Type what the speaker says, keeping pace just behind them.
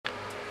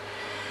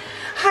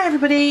Hi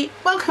everybody,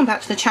 welcome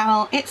back to the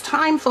channel. It's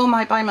time for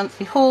my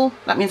bi-monthly haul.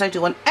 That means I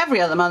do one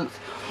every other month,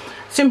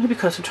 simply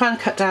because I'm trying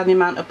to cut down the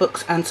amount of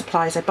books and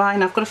supplies I buy.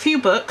 And I've got a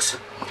few books,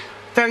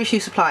 very few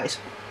supplies,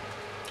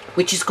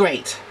 which is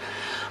great.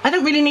 I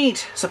don't really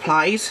need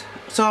supplies,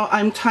 so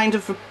I'm kind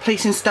of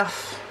replacing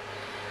stuff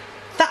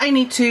that I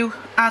need to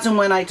as and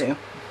when I do,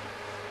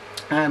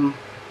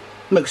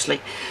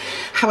 mostly.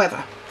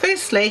 However,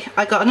 firstly,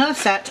 I got another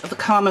set of the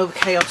Calm Over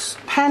Chaos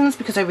pens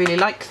because I really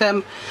like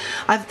them.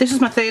 This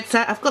is my third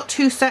set. I've got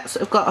two sets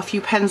that have got a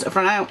few pens that have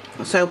run out.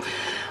 So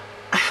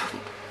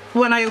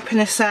when I open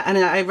this set and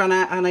I run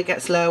out and it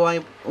gets low,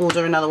 I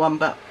order another one.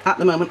 But at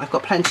the moment, I've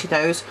got plenty of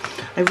those.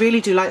 I really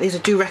do like these. I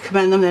do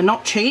recommend them. They're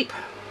not cheap.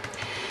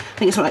 I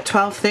think it's like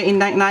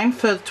 $12–13.99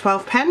 for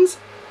 12 pens.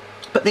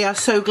 But they are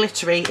so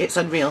glittery, it's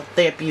unreal.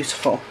 They are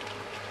beautiful.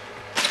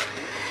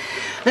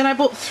 Then I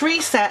bought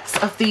 3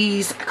 sets of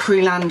these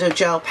Crulando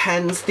gel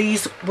pens.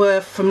 These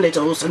were from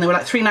Lidl's and they were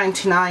like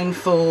 $3.99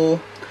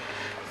 for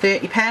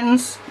 30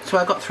 pens. So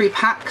I got 3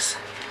 packs.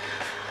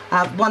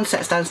 One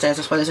set's downstairs,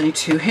 that's why there's only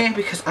 2 here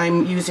because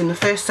I'm using the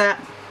first set.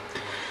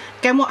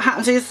 Again, what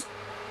happens is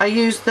I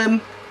use them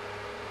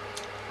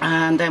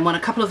and then when a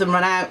couple of them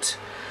run out,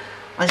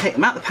 I take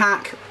them out the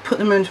pack, put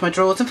them into my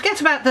drawers and forget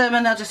about them,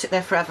 and they'll just sit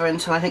there forever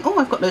until I think, oh,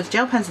 I've got loads of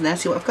gel pens in there,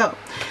 see what I've got.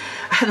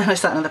 And then I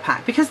start another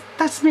pack, because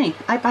that's me.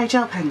 I buy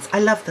gel pens. I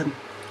love them.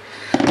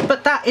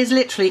 But that is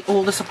literally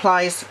all the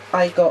supplies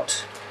I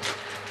got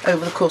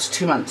over the course of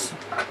 2 months,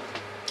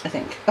 I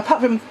think.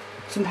 Apart from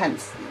some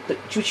pens,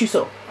 which you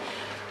saw,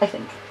 I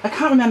think. I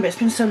can't remember, it's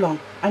been so long.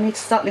 I need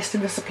to start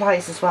listing the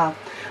supplies as well.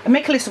 And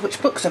make a list of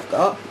which books I've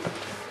got.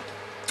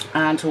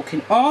 And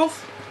talking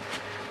of,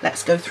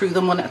 let's go through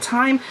them one at a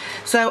time.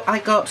 So I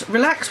got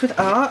Relax with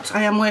Art.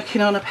 I am working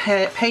on a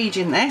page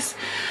in this.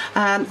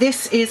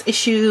 This is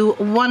issue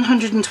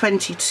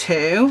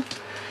 122.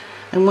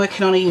 I'm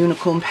working on a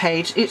unicorn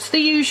page. It's the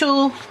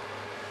usual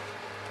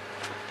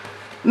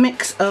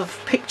mix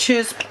of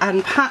pictures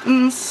and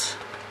patterns.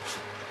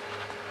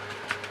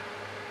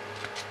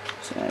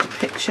 So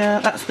picture,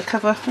 that's the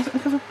cover. Is it the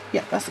cover?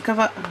 Yeah, that's the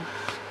cover.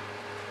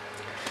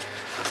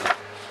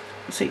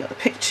 So you got the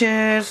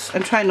pictures.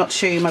 I'm trying not to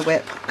show you my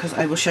whip because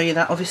I will show you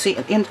that obviously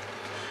at the end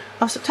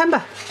of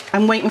September.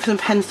 I'm waiting for the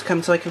pens to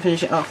come so I can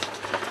finish it off.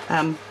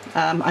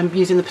 I'm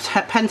using the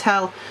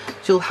Pentel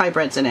dual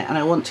hybrids in it and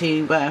I want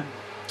to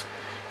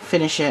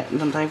finish it,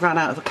 and I ran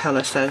out of a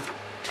colour, so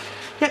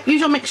yeah,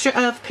 usual mixture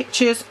of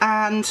pictures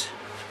and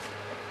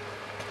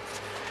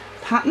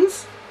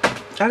patterns.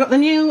 I got the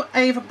new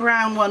Ava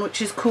Brown one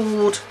which is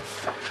called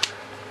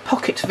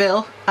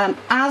Pocketville.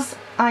 As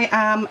I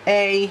am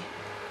a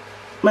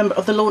member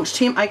of the launch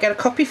team, I get a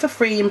copy for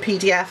free in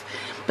PDF,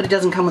 but it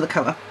doesn't come with a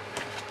cover.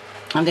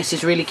 And this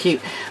is really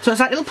cute. So it's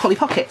like little Polly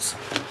Pockets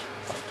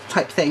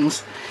type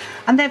things,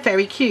 and they're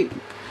very cute.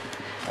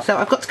 So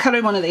I've got to colour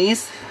in one of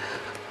these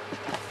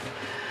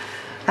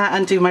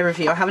and do my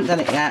review. I haven't done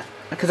it yet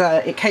because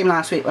it came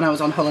last week when I was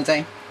on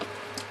holiday,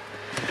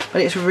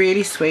 but it's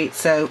really sweet.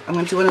 So I'm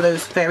going to do one of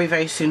those very,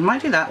 very soon.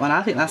 Might do that one.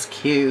 I think that's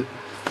cute.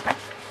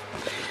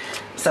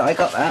 So I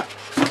got that.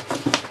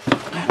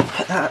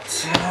 That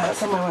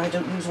somewhere where I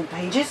don't lose all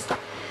pages.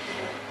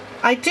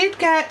 I did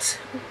get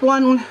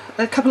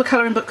a couple of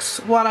colouring books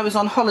while I was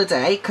on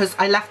holiday because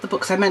I left the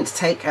books I meant to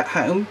take at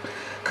home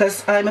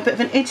because I'm a bit of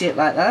an idiot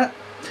like that.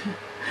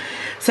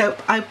 So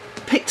I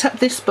picked up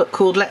this book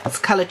called Let's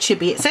Colour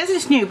Chibi. It says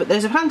it's new, but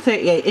there's around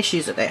 38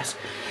 issues of this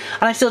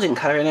and I still didn't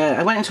colour in it.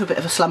 I went into a bit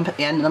of a slump at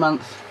the end of the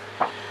month.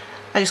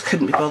 I just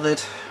couldn't be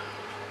bothered.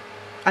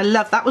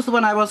 That was the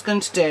one I was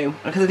going to do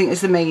because I think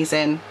it's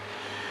amazing.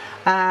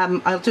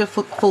 I'll do a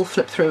full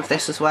flip through of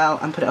this as well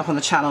and put it up on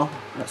the channel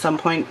at some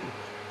point.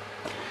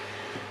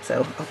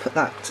 So I'll put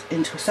that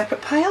into a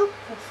separate pile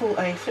for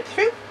a flip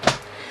through.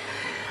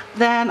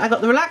 Then I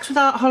got the Relax with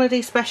Art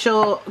Holiday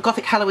Special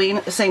Gothic Halloween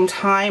at the same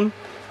time.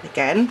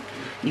 Again,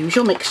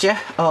 usual mixture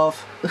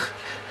of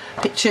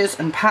pictures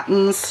and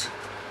patterns.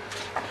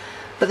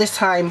 But this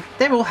time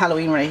they're all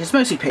Halloween related. It's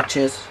mostly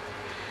pictures.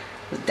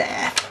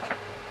 There.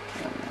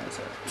 There's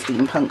a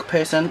steampunk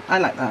person. I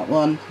like that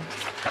one.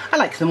 I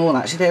like them all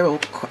actually, they're all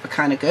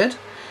kind of good.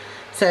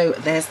 So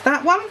there's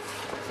that one,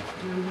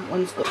 and that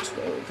one's got to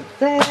go over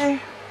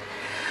there.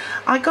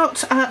 I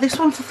got this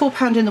one for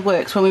 £4 in the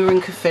works when we were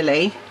in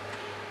Caerphilly,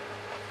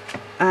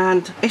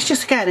 and it's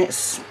just, again,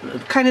 it's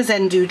kind of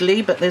Zen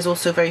doodly, but there's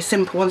also very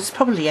simple ones. It's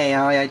probably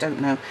AI, I don't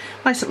know.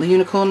 Nice little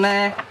unicorn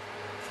there.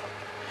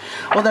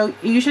 Although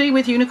usually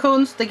with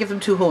unicorns they give them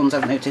 2 horns,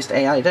 I've noticed.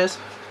 AI does.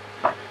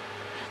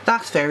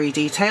 That's very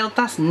detailed,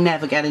 that's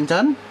never getting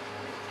done.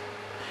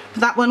 But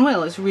that one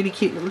will. It's a really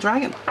cute little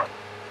dragon.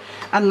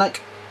 And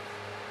like,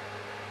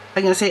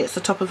 I'm going to say it's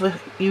the top of a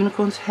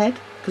unicorn's head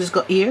because it's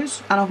got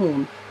ears and a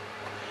horn.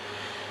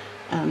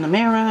 And a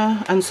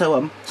mirror and so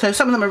on. So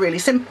some of them are really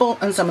simple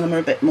and some of them are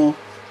a bit more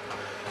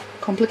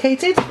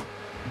complicated.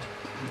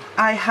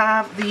 I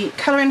have the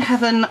Colour in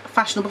Heaven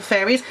Fashionable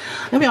Fairies.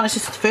 I'm going to be honest,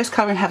 this is the first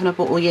Colour in Heaven I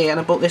bought all year and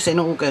I bought this in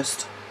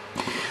August.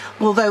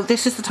 Although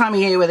this is the time of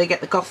year where they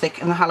get the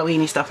gothic and the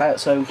Halloweeny stuff out,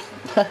 so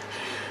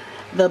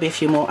There'll be a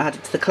few more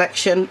added to the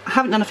collection. I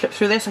haven't done a flip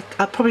through this.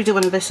 I'll probably do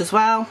one of this as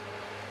well.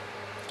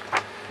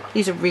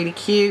 These are really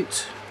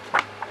cute.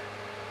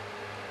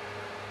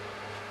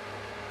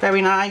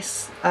 Very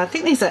nice. I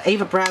think these are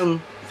Ava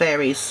Brown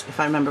fairies, if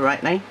I remember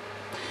rightly.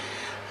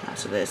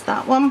 So there's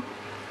that one.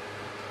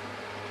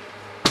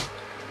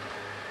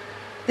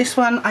 This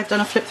one I've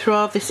done a flip through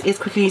of. This is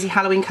Quick and Easy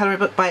Halloween Colouring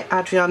Book by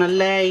Adriana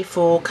Lay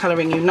for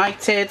Colouring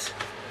United.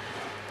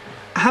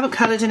 I haven't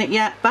coloured in it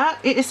yet, but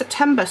it is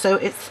September, so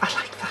it's, I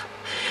like that.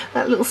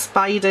 That little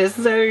spider is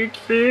so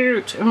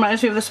cute. It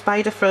reminds me of the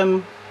spider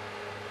from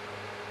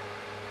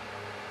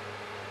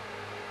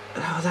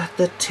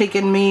the Tig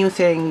and Me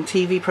thing,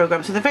 TV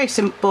programme. So they're very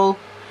simple,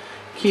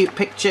 cute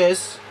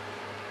pictures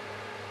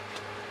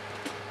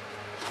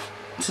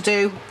to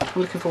do.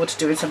 I'm looking forward to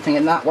doing something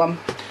in that one.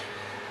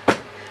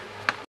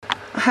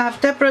 I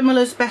have Deborah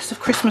Muller's Best of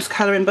Christmas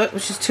colouring book,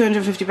 which is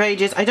 250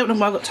 pages. I don't know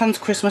why I've got tons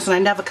of Christmas and I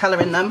never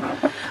colour in them.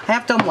 I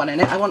have done one in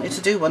it. I wanted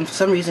to do one for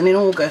some reason in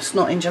August,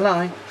 not in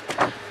July.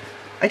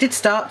 I did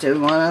start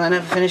doing one and I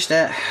never finished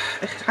it.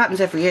 It happens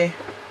every year.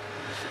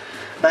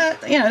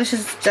 But, you know, this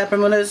is Deborah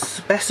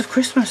Muller's Best of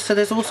Christmas, so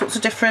there's all sorts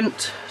of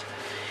different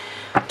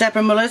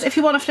Deborah Muller's. If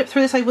you want to flip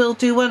through this, I will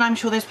do one. I'm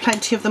sure there's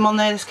plenty of them on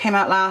there. This came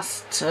out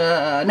last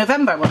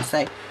November, I want to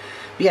say.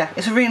 But yeah,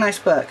 it's a really nice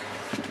book.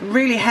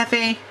 Really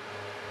heavy.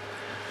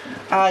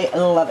 I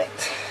love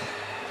it.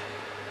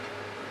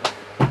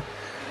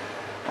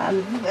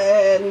 And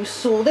then you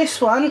saw this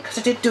one, because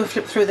I did do a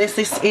flip through this.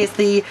 This is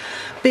the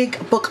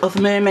Big Book of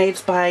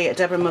Mermaids by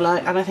Deborah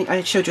Muller, and I think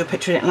I showed you a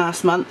picture of it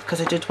last month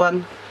because I did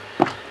one.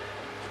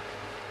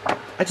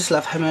 I just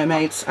love her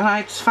mermaids, and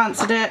I just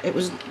fancied it. It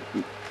was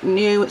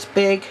new, it's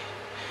big,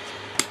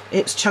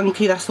 it's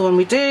chunky. That's the one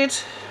we did.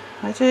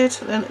 I did,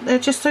 and they're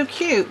just so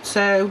cute,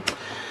 so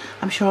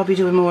I'm sure I'll be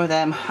doing more of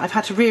them. I've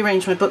had to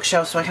rearrange my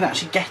bookshelf so I can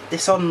actually get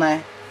this on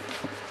there.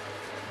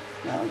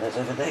 Now there's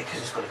over there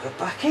because it's got to go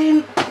back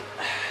in.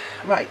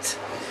 Right,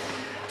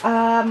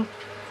 I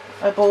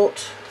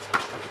bought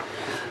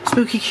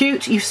Spooky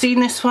Cute. You've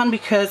seen this one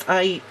because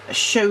I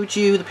showed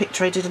you the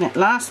picture I did in it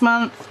last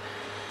month.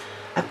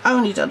 I've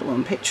only done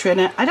one picture in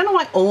it. I don't know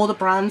why all the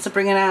brands are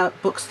bringing out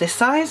books this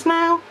size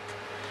now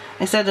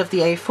instead of the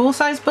A4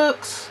 size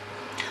books.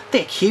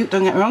 They're cute,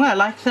 don't get me wrong, I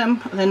like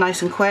them. They're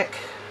nice and quick.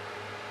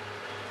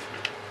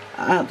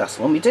 That's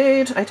the one we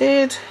did, I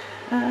did,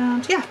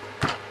 and yeah,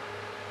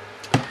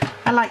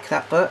 I like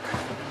that book.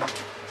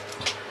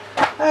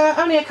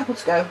 Only a couple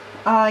to go.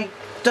 I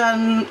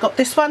got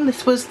this one.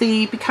 This was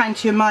the Be Kind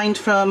to Your Mind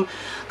from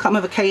Come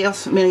Over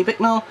Chaos, Millie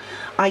Bicknell.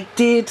 I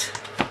did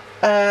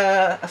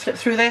a flip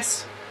through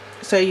this,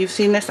 so you've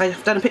seen this.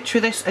 I've done a picture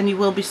of this and you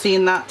will be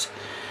seeing that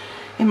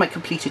in my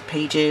completed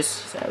pages.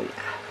 So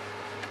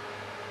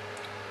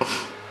yeah.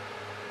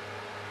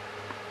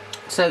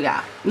 So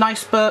yeah,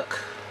 nice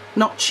book,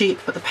 not cheap,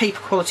 but the paper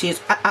quality is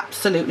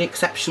absolutely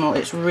exceptional.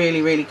 It's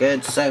really, really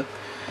good, so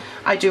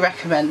I do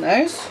recommend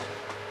those.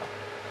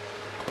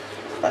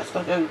 That's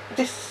got to go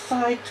this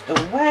side to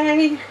go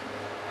away.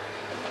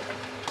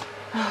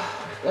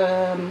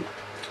 I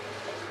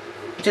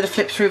did a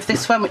flip through of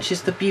this one, which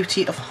is The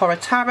Beauty of Horror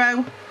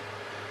Tarot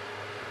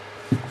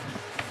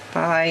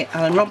by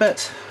Alan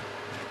Robert.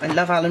 I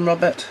love Alan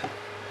Robert.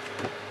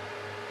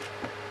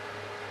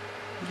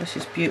 This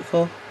is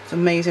beautiful. It's an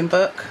amazing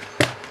book.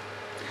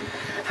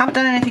 Haven't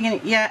done anything in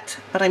it yet,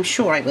 but I'm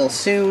sure I will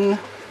soon.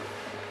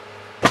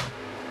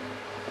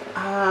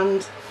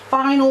 And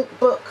final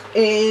book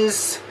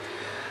is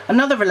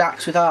another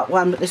Relax with Art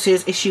one, but this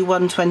is issue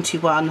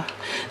 121.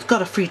 It's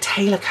got a free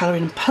Taylor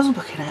colouring and puzzle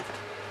book in it.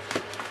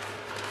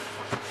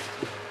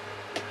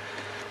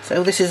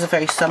 So this is a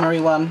very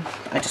summery one.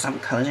 I just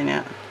haven't coloured in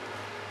yet.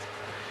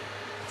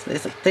 So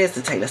there's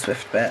the Taylor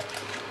Swift bit.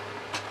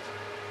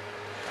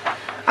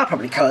 I'll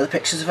probably colour the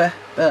pictures of her,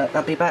 but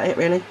that'll be about it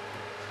really.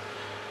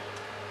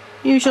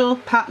 Usual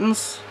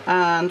patterns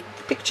and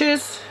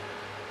pictures.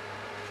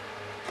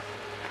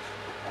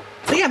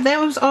 So yeah,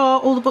 those are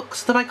all the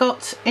books that I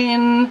got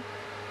in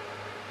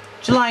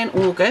July and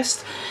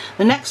August.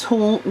 The next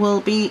haul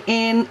will be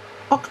in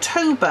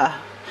October.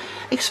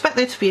 Expect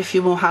there to be a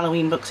few more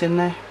Halloween books in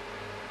there,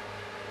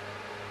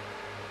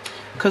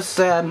 because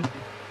Colour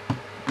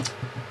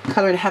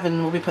in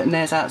Heaven will be putting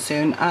theirs out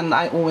soon, and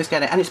I always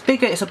get it. And it's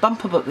bigger, it's a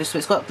bumper book this, so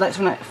it's got like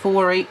something like 4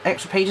 or 8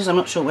 extra pages, I'm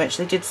not sure which,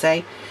 they did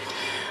say.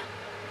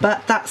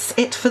 But that's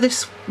it for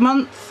this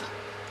month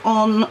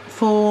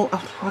for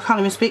I can't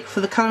even speak,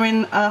 for the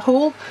colouring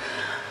haul.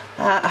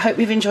 I hope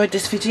you've enjoyed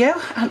this video,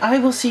 and I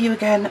will see you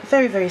again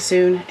very, very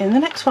soon in the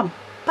next one.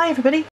 Bye everybody.